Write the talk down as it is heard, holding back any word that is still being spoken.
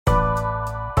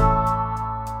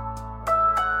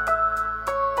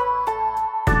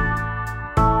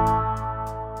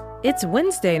It's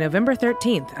Wednesday, November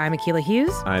 13th. I'm Akilah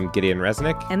Hughes. I'm Gideon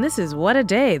Resnick. And this is What a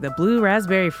Day, the Blue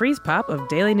Raspberry Freeze Pop of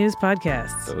Daily News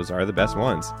Podcasts. Those are the best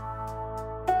ones.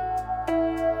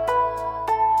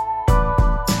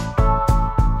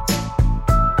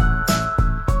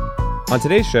 On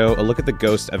today's show, a look at the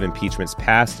ghost of impeachment's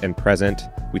past and present.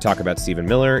 We talk about Stephen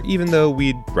Miller, even though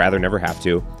we'd rather never have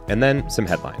to. And then some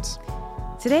headlines.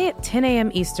 Today at 10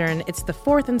 a.m. Eastern, it's the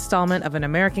fourth installment of an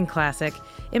American classic,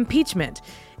 Impeachment.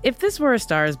 If this were A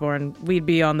Star is Born, we'd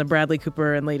be on the Bradley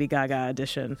Cooper and Lady Gaga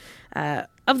edition.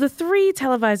 Of the three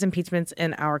televised impeachments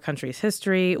in our country's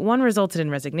history, one resulted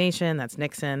in resignation, that's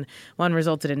Nixon, one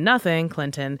resulted in nothing,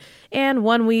 Clinton, and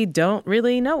one we don't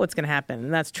really know what's going to happen,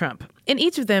 and that's Trump. In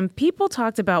each of them, people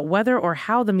talked about whether or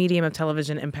how the medium of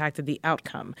television impacted the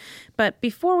outcome. But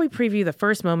before we preview the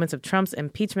first moments of Trump's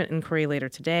impeachment inquiry later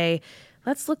today,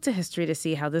 let's look to history to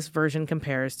see how this version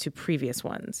compares to previous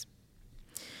ones.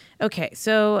 Okay,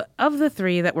 so of the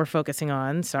three that we're focusing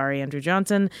on, sorry, Andrew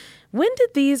Johnson, when did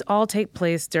these all take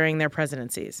place during their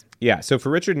presidencies? Yeah, so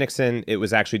for Richard Nixon, it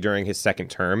was actually during his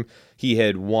second term. He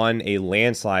had won a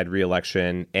landslide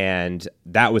re-election, and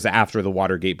that was after the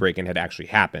Watergate break-in had actually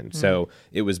happened. So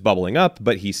it was bubbling up,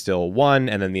 but he still won,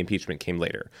 and then the impeachment came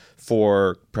later.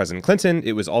 For President Clinton,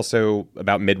 it was also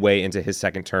about midway into his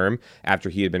second term after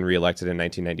he had been re-elected in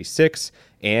 1996.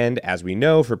 And as we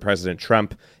know, for President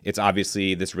Trump, it's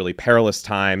obviously this really perilous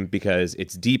time because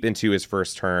it's deep into his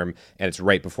first term, and it's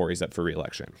right before he's up for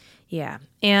re-election. Yeah.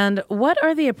 And what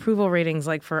are the approval ratings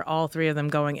like for all three of them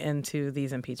going into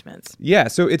these impeachments? Yeah,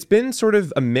 so it's been sort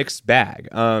of a mixed bag.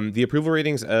 The approval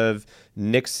ratings of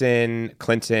Nixon,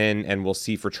 Clinton, and we'll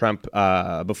see for Trump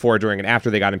before, during, and after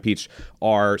they got impeached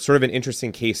are sort of an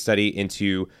interesting case study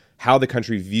into how the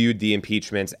country viewed the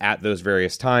impeachments at those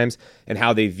various times and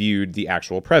how they viewed the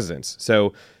actual presidents.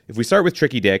 So if we start with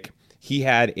Tricky Dick, he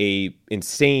had a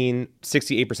insane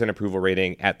 68% approval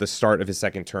rating at the start of his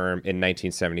second term in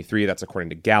 1973. That's according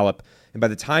to Gallup. And by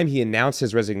the time he announced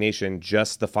his resignation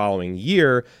just the following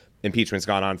year, impeachment's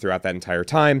gone on throughout that entire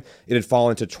time, it had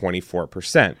fallen to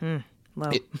 24%.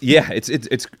 Low.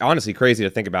 It's honestly crazy to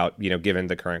think about, given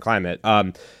the current climate.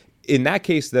 In that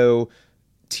case, though,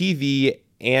 TV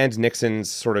and Nixon's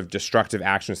sort of destructive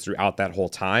actions throughout that whole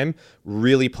time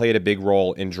really played a big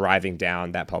role in driving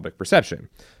down that public perception.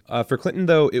 For Clinton,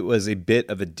 though, it was a bit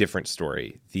of a different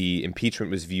story. The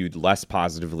impeachment was viewed less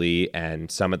positively,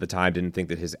 and some at the time didn't think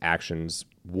that his actions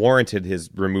warranted his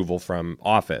removal from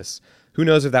office. Who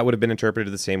knows if that would have been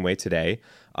interpreted the same way today?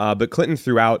 But Clinton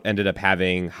throughout ended up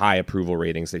having high approval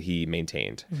ratings that he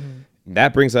maintained.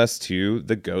 That brings us to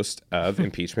the ghost of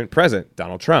impeachment president,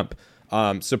 Donald Trump.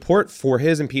 Support for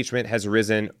his impeachment has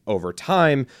risen over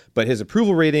time, but his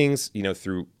approval ratings,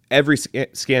 through every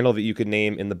scandal that you could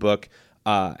name in the book,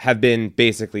 have been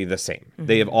basically the same.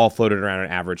 They have all floated around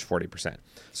an average 40%.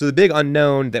 So the big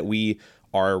unknown that we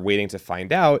are waiting to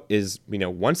find out is,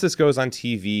 once this goes on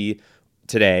TV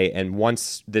today and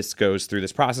once this goes through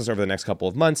this process over the next couple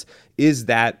of months, is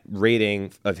that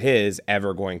rating of his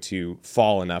ever going to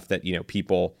fall enough that,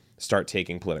 people start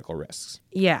taking political risks?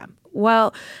 Yeah.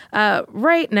 Well,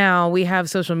 right now we have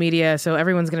social media, so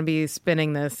everyone's going to be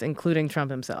spinning this, including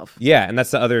Trump himself. Yeah, and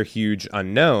that's the other huge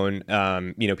unknown.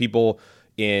 People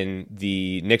in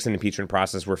the Nixon impeachment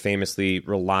process were famously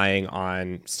relying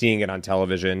on seeing it on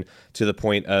television to the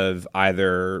point of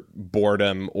either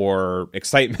boredom or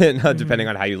excitement, depending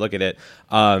on how you look at it,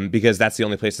 because that's the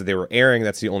only place that they were airing.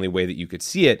 That's the only way that you could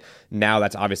see it. Now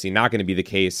that's obviously not going to be the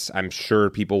case. I'm sure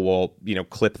people will,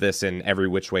 clip this in every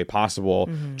which way possible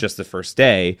just the first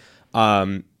day.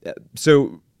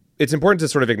 So it's important to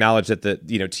sort of acknowledge that the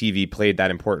TV played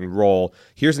that important role.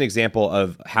 Here's an example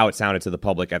of how it sounded to the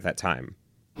public at that time.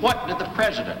 What did the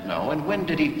president know, and when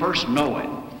did he first know it?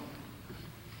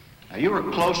 Now, you were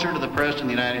closer to the president of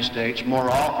the United States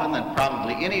more often than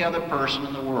probably any other person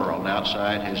in the world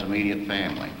outside his immediate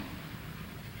family.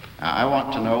 Now, I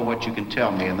want to know what you can tell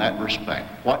me in that respect.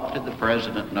 What did the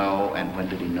president know, and when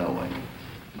did he know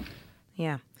it?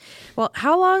 Yeah. Well,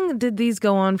 how long did these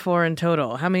go on for in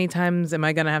total? How many times am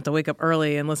I going to have to wake up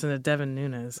early and listen to Devin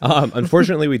Nunes?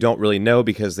 Unfortunately, we don't really know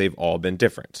because they've all been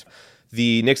different.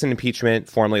 The Nixon impeachment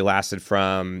formally lasted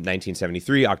from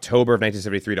October of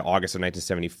 1973 to August of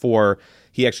 1974.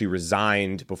 He actually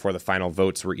resigned before the final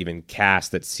votes were even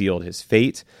cast that sealed his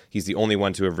fate. He's the only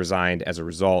one to have resigned as a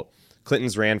result.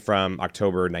 Clinton's ran from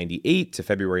October 98 to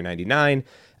February 99.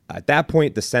 At that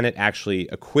point, the Senate actually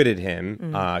acquitted him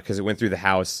because it went through the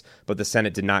House, but the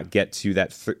Senate did not get to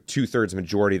that two-thirds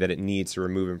majority that it needs to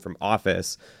remove him from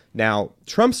office. Now,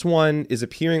 Trump's one is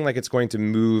appearing like it's going to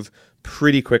move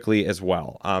pretty quickly as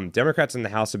well. Democrats in the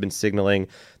House have been signaling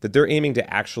that they're aiming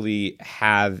to actually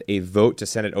have a vote to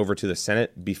send it over to the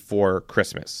Senate before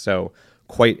Christmas. So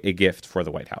quite a gift for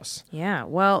the White House. Yeah,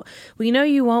 well, we know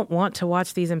you won't want to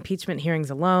watch these impeachment hearings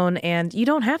alone, and you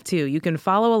don't have to. You can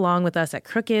follow along with us at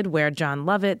Crooked, where John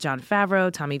Lovett, Jon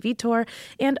Favreau, Tommy Vitor,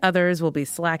 and others will be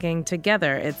slacking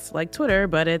together. It's like Twitter,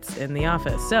 but it's in the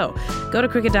office. So go to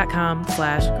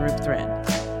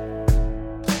crooked.com/groupthread.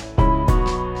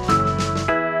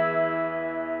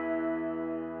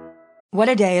 What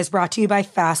a Day is brought to you by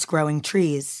Fast Growing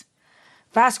Trees.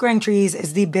 Fast Growing Trees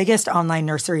is the biggest online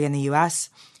nursery in the U.S.,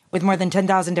 with more than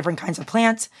 10,000 different kinds of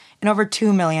plants and over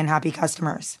 2 million happy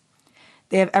customers.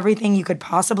 They have everything you could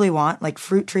possibly want, like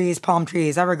fruit trees, palm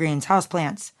trees, evergreens,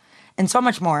 houseplants, and so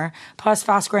much more. Plus,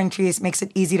 Fast Growing Trees makes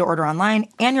it easy to order online,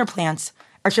 and your plants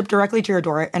are shipped directly to your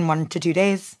door in 1 to 2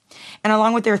 days. And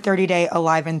along with their 30-day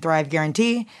Alive and Thrive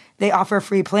guarantee, they offer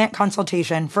free plant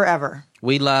consultation forever.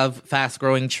 We love Fast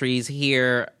Growing Trees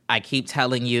here. I keep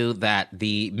telling you that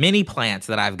the mini plants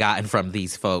that I've gotten from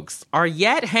these folks are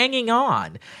yet hanging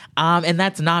on. And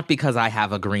that's not because I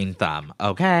have a green thumb,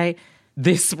 okay?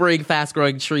 This spring, Fast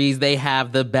Growing Trees, they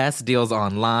have the best deals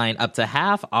online, up to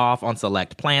half off on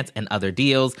select plants and other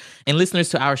deals. And listeners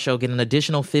to our show get an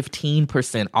additional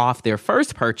 15% off their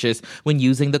first purchase when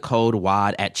using the code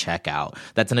WAD at checkout.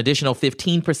 That's an additional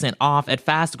 15% off at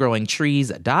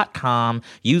fastgrowingtrees.com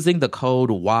using the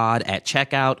code WAD at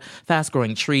checkout.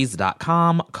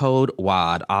 Fastgrowingtrees.com, code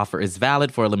WAD. Offer is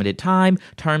valid for a limited time.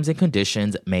 Terms and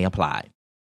conditions may apply.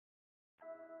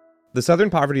 The Southern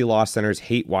Poverty Law Center's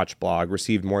Hate Watch blog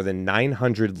received more than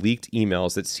 900 leaked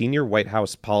emails that senior White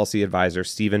House policy advisor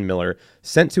Stephen Miller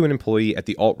sent to an employee at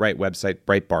the alt-right website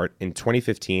Breitbart in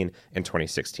 2015 and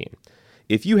 2016.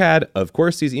 If you had, of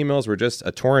course, these emails were just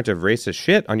a torrent of racist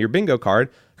shit on your bingo card,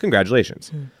 congratulations.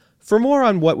 For more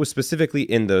on what was specifically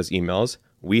in those emails,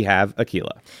 we have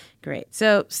Akilah. Great.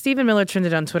 So Stephen Miller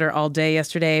trended on Twitter all day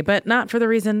yesterday, but not for the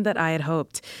reason that I had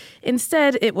hoped.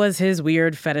 Instead, it was his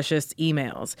weird fetishist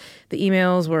emails. The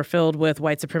emails were filled with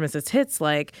white supremacist hits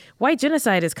like, white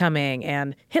genocide is coming,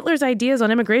 and Hitler's ideas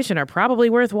on immigration are probably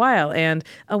worthwhile, and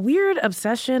a weird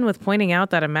obsession with pointing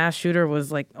out that a mass shooter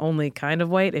was like only kind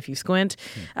of white if you squint.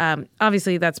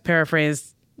 Obviously, that's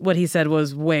paraphrased. What he said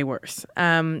was way worse.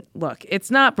 Look,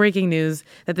 it's not breaking news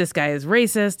that this guy is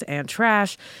racist and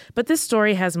trash, but this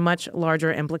story has much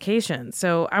larger implications.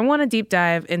 So I want to deep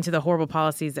dive into the horrible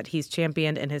policies that he's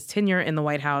championed in his tenure in the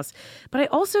White House. But I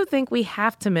also think we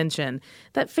have to mention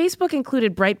that Facebook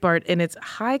included Breitbart in its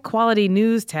high-quality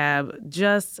news tab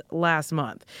just last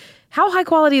month. How high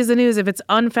quality is the news if it's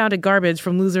unfounded garbage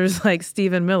from losers like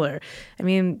Stephen Miller? I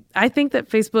mean, I think that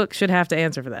Facebook should have to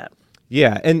answer for that.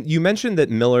 Yeah, and you mentioned that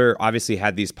Miller obviously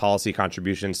had these policy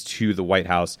contributions to the White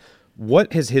House.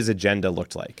 What has his agenda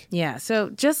looked like? Yeah, so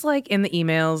just like in the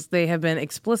emails, they have been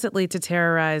explicitly to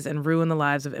terrorize and ruin the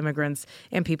lives of immigrants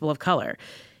and people of color.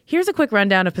 Here's a quick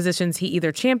rundown of positions he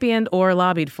either championed or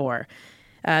lobbied for.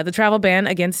 The travel ban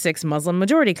against 6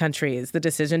 Muslim-majority countries, the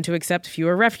decision to accept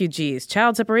fewer refugees,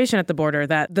 child separation at the border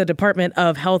that the Department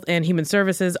of Health and Human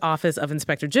Services Office of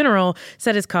Inspector General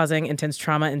said is causing intense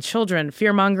trauma in children,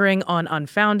 fear-mongering on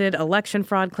unfounded election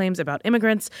fraud claims about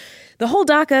immigrants, the whole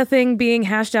DACA thing being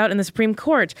hashed out in the Supreme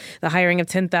Court, the hiring of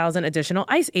 10,000 additional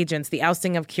ICE agents, the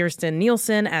ousting of Kirstjen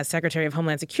Nielsen as Secretary of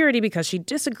Homeland Security because she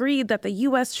disagreed that the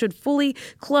U.S. should fully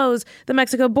close the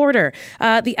Mexico border,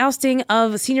 the ousting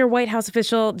of senior White House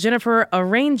official Jennifer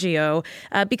Arrangio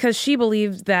because she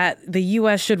believed that the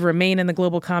U.S. should remain in the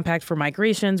Global Compact for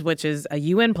Migrations, which is a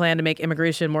UN plan to make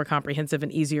immigration more comprehensive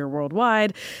and easier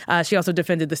worldwide. She also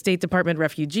defended the State Department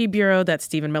Refugee Bureau that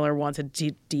Stephen Miller wanted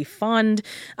to defund.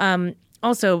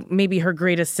 Also, maybe her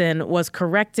greatest sin was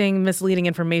correcting misleading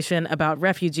information about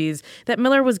refugees that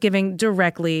Miller was giving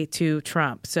directly to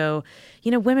Trump. So,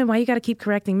 women, why you got to keep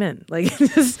correcting men? Like,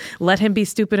 just let him be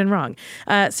stupid and wrong.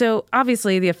 So,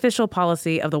 obviously, the official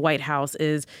policy of the White House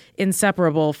is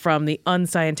inseparable from the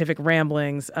unscientific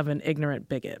ramblings of an ignorant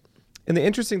bigot. And the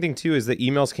interesting thing, too, is that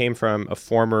emails came from a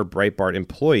former Breitbart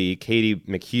employee, Katie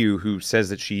McHugh, who says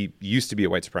that she used to be a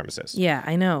white supremacist. Yeah,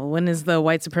 I know. When is the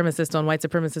white supremacist on white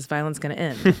supremacist violence going to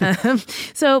end?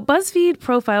 So BuzzFeed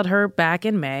profiled her back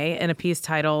in May in a piece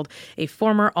titled A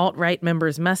Former Alt-Right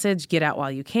Member's Message, Get Out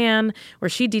While You Can, where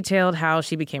she detailed how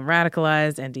she became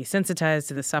radicalized and desensitized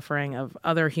to the suffering of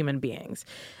other human beings.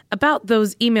 About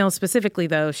those emails specifically,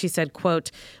 though, she said,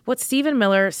 quote, what Stephen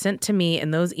Miller sent to me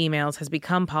in those emails has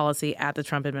become policy at the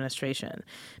Trump administration.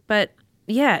 But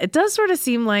yeah, it does sort of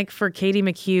seem like for Katie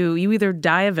McHugh, you either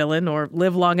die a villain or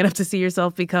live long enough to see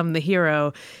yourself become the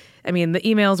hero. I mean, the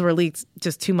emails were leaked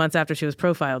just 2 months after she was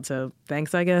profiled, so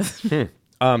thanks, I guess.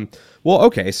 Well,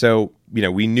 okay, so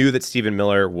we knew that Stephen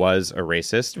Miller was a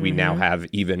racist. We now have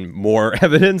even more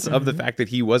evidence of the fact that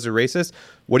he was a racist.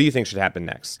 What do you think should happen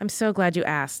next? I'm so glad you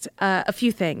asked. A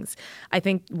few things. I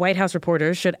think White House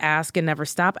reporters should ask and never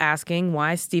stop asking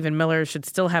why Stephen Miller should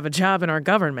still have a job in our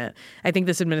government. I think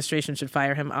this administration should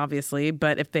fire him, obviously,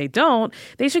 but if they don't,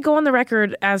 they should go on the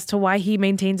record as to why he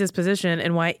maintains his position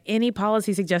and why any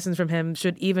policy suggestions from him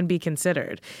should even be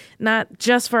considered. Not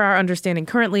just for our understanding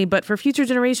currently, but for future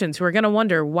generations who are going to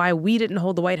wonder why we didn't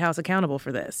hold the White House accountable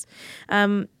for this.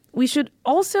 We should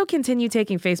also continue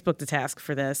taking Facebook to task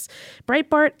for this.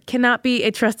 Breitbart cannot be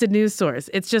a trusted news source.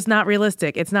 It's just not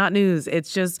realistic. It's not news.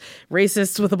 It's just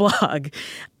racists with a blog.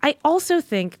 I also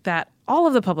think that all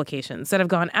of the publications that have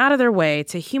gone out of their way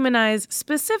to humanize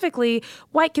specifically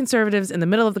white conservatives in the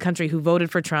middle of the country who voted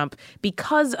for Trump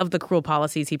because of the cruel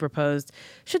policies he proposed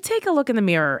should take a look in the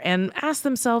mirror and ask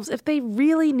themselves if they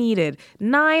really needed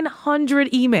 900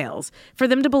 emails for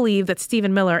them to believe that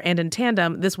Stephen Miller and in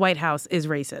tandem, this White House is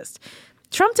racist.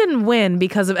 Trump didn't win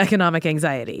because of economic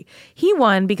anxiety. He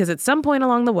won because at some point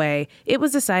along the way, it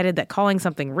was decided that calling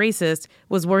something racist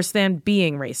was worse than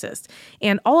being racist.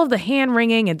 And all of the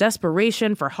hand-wringing and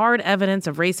desperation for hard evidence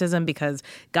of racism because,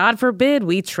 God forbid,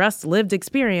 we trust lived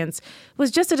experience,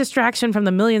 was just a distraction from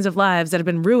the millions of lives that have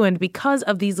been ruined because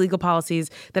of these legal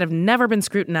policies that have never been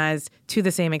scrutinized to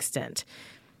the same extent.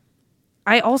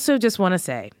 I also just want to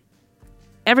say,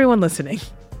 everyone listening,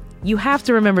 you have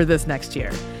to remember this next year.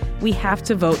 We have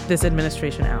to vote this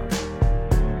administration out.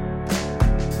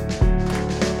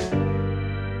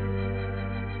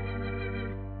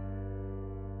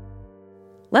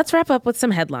 Let's wrap up with some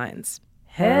headlines.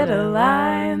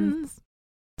 Headlines.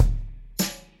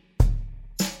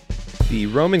 The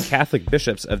Roman Catholic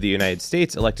bishops of the United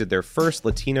States elected their first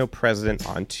Latino president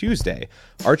on Tuesday.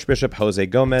 Archbishop Jose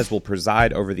Gomez will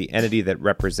preside over the entity that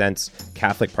represents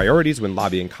Catholic priorities when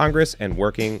lobbying Congress and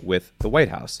working with the White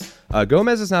House.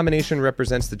 Gomez's nomination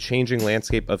represents the changing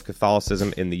landscape of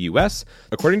Catholicism in the U.S.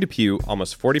 According to Pew,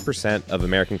 almost 40% of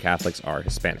American Catholics are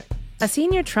Hispanic. A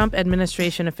senior Trump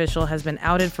administration official has been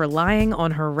outed for lying on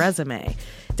her resume.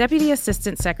 Deputy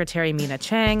Assistant Secretary Mina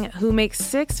Chang, who makes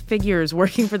six figures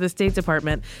working for the State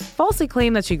Department, falsely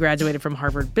claimed that she graduated from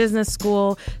Harvard Business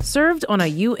School, served on a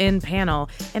UN panel,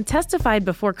 and testified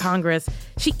before Congress.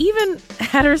 She even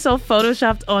had herself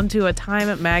photoshopped onto a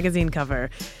Time magazine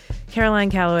cover. Caroline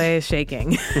Calloway is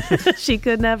shaking. She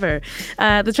could never.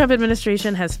 The Trump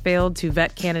administration has failed to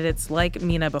vet candidates like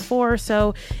Mina before,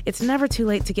 so it's never too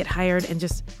late to get hired and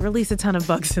just release a ton of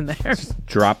bugs in there. Just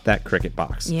drop that cricket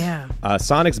box. Yeah.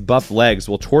 Sonic's buff legs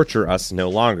will torture us no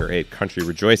longer. A country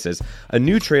rejoices. A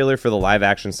new trailer for the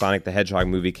live-action Sonic the Hedgehog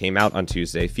movie came out on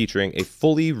Tuesday, featuring a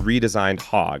fully redesigned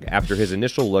hog after his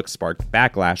initial look sparked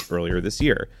backlash earlier this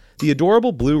year. The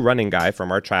adorable blue running guy from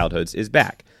our childhoods is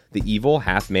back. The evil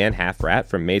half-man, half-rat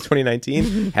from May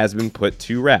 2019 has been put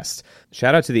to rest.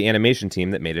 Shout out to the animation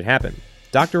team that made it happen.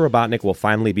 Dr. Robotnik will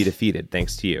finally be defeated,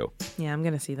 thanks to you. Yeah, I'm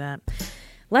going to see that.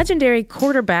 Legendary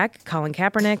quarterback Colin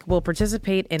Kaepernick will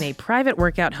participate in a private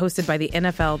workout hosted by the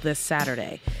NFL this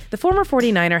Saturday. The former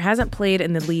 49er hasn't played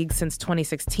in the league since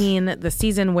 2016, the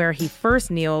season where he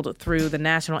first kneeled through the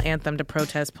national anthem to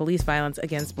protest police violence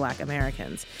against Black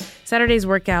Americans. Saturday's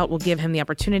workout will give him the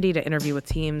opportunity to interview with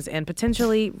teams and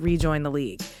potentially rejoin the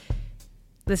league.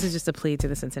 This is just a plea to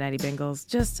the Cincinnati Bengals.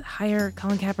 Just hire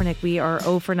Colin Kaepernick. We are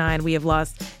 0 for 9. We have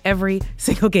lost every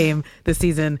single game this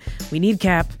season. We need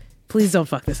Cap. Please don't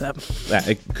fuck this up.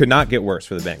 It could not get worse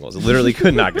for the Bengals. It literally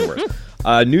could not get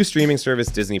worse. New streaming service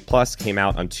Disney Plus came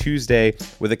out on Tuesday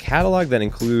with a catalog that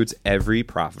includes every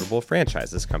profitable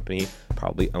franchise. This company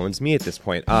probably owns me at this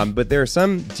point. But there are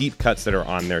some deep cuts that are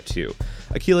on there too.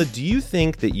 Akila, do you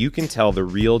think that you can tell the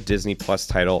real Disney Plus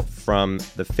title from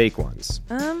the fake ones?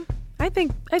 I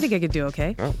think I could do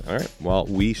okay. Oh, all right. Well,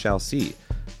 we shall see.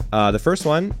 The first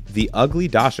one, The Ugly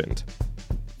Dachshund.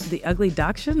 The Ugly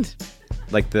Dachshund?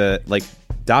 Like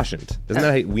Dachshund. Isn't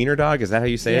that Wiener dog? Is that how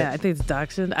you say it? Yeah, I think it's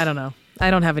Dachshund. I don't know. I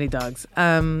don't have any dogs.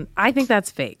 I think that's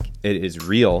fake. It is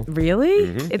real. Really?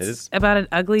 Mm-hmm, It's about an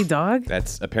ugly dog?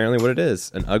 That's apparently what it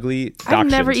is. An ugly dachshund. I've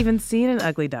never even seen an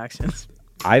ugly dachshund.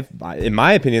 In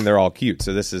my opinion, they're all cute.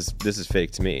 So this is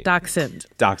fake to me. Dachshund.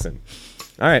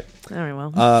 All right.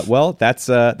 Well, that's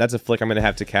a flick I'm going to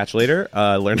have to catch later.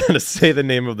 Learn how to say the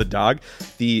name of the dog.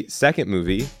 The second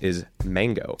movie is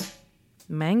Mango.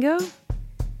 Mango?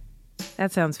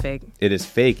 That sounds fake. It is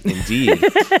fake, indeed.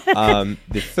 The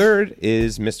third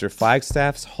is Mr.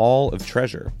 Flagstaff's Hall of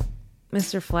Treasure.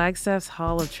 Mr. Flagstaff's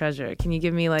Hall of Treasure. Can you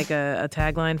give me like a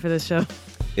tagline for this show?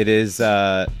 It is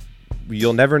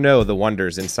you'll never know the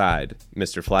wonders inside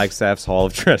Mr. Flagstaff's Hall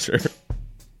of Treasure.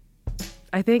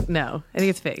 I think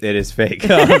it's fake. It is fake.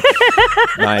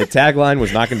 My tagline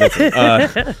was not convincing.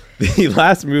 The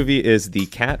last movie is The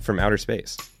Cat from Outer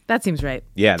Space. That seems right.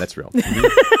 Yeah, that's real.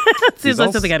 Seems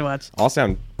like something I'd watch. All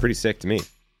sound pretty sick to me.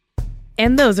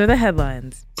 And those are the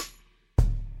headlines.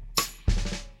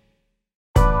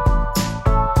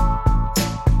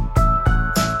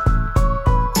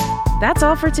 That's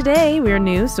all for today. We're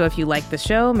new, so if you like the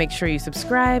show, make sure you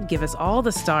subscribe, give us all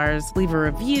the stars, leave a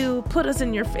review, put us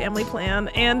in your family plan,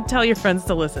 and tell your friends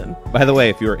to listen. By the way,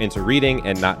 if you're into reading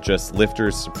and not just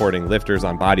lifters supporting lifters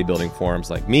on bodybuilding forums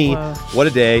like me, Whoa. What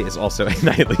a Day is also a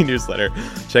nightly newsletter.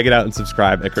 Check it out and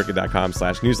subscribe at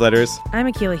crooked.com/newsletters.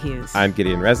 I'm Akila Hughes. I'm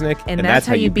Gideon Resnick. And that's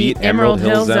how you beat Emerald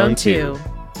Hill Zone 2.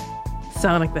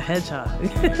 Sonic the Hedgehog.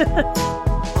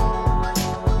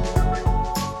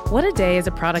 What a Day is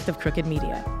a product of Crooked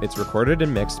Media. It's recorded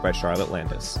and mixed by Charlotte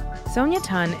Landis. Sonia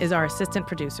Tun is our assistant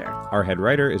producer. Our head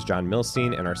writer is John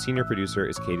Milstein, and our senior producer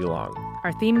is Katie Long.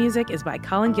 Our theme music is by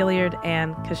Colin Gilliard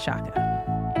and Kashaka.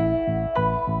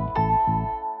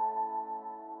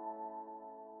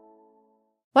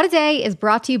 What a Day is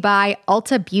brought to you by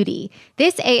Ulta Beauty.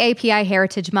 This AAPI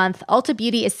Heritage Month, Ulta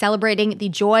Beauty is celebrating the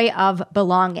joy of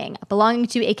belonging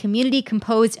to a community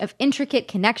composed of intricate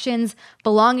connections,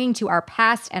 belonging to our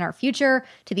past and our future,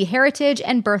 to the heritage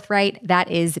and birthright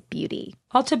that is beauty.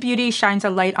 Ulta Beauty shines a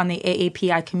light on the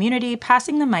AAPI community,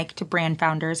 passing the mic to brand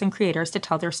founders and creators to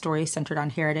tell their stories centered on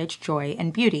heritage, joy,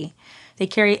 and beauty. They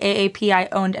carry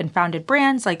AAPI-owned and founded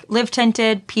brands like Live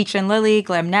Tinted, Peach and Lily,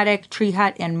 Glamnetic, Tree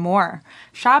Hut, and more.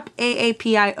 Shop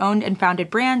AAPI-owned and founded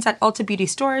brands at Ulta Beauty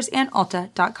stores and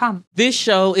Ulta.com. This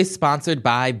show is sponsored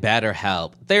by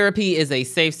BetterHelp. Therapy is a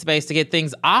safe space to get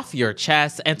things off your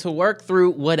chest and to work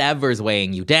through whatever's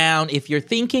weighing you down. If you're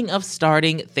thinking of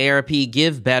starting therapy,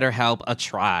 give BetterHelp a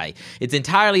try. It's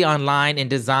entirely online and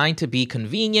designed to be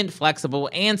convenient, flexible,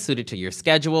 and suited to your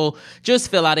schedule. Just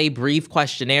fill out a brief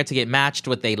questionnaire to get matched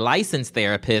with a licensed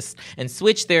therapist and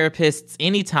switch therapists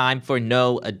anytime for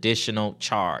no additional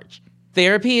charge.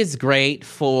 Therapy is great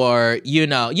for, you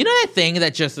know that thing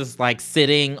that just is like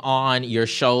sitting on your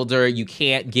shoulder, you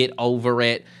can't get over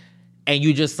it, and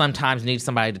you just sometimes need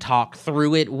somebody to talk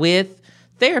through it with.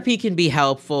 Therapy can be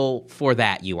helpful for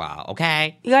that, you all,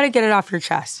 okay? You got to get it off your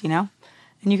chest, And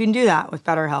you can do that with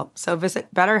BetterHelp. So visit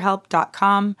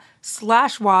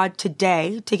betterhelp.com/WAD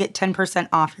today to get 10%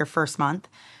 off your first month.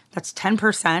 That's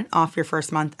 10% off your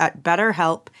first month at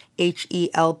betterhelp,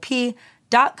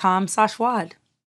 HELP.com/WAD.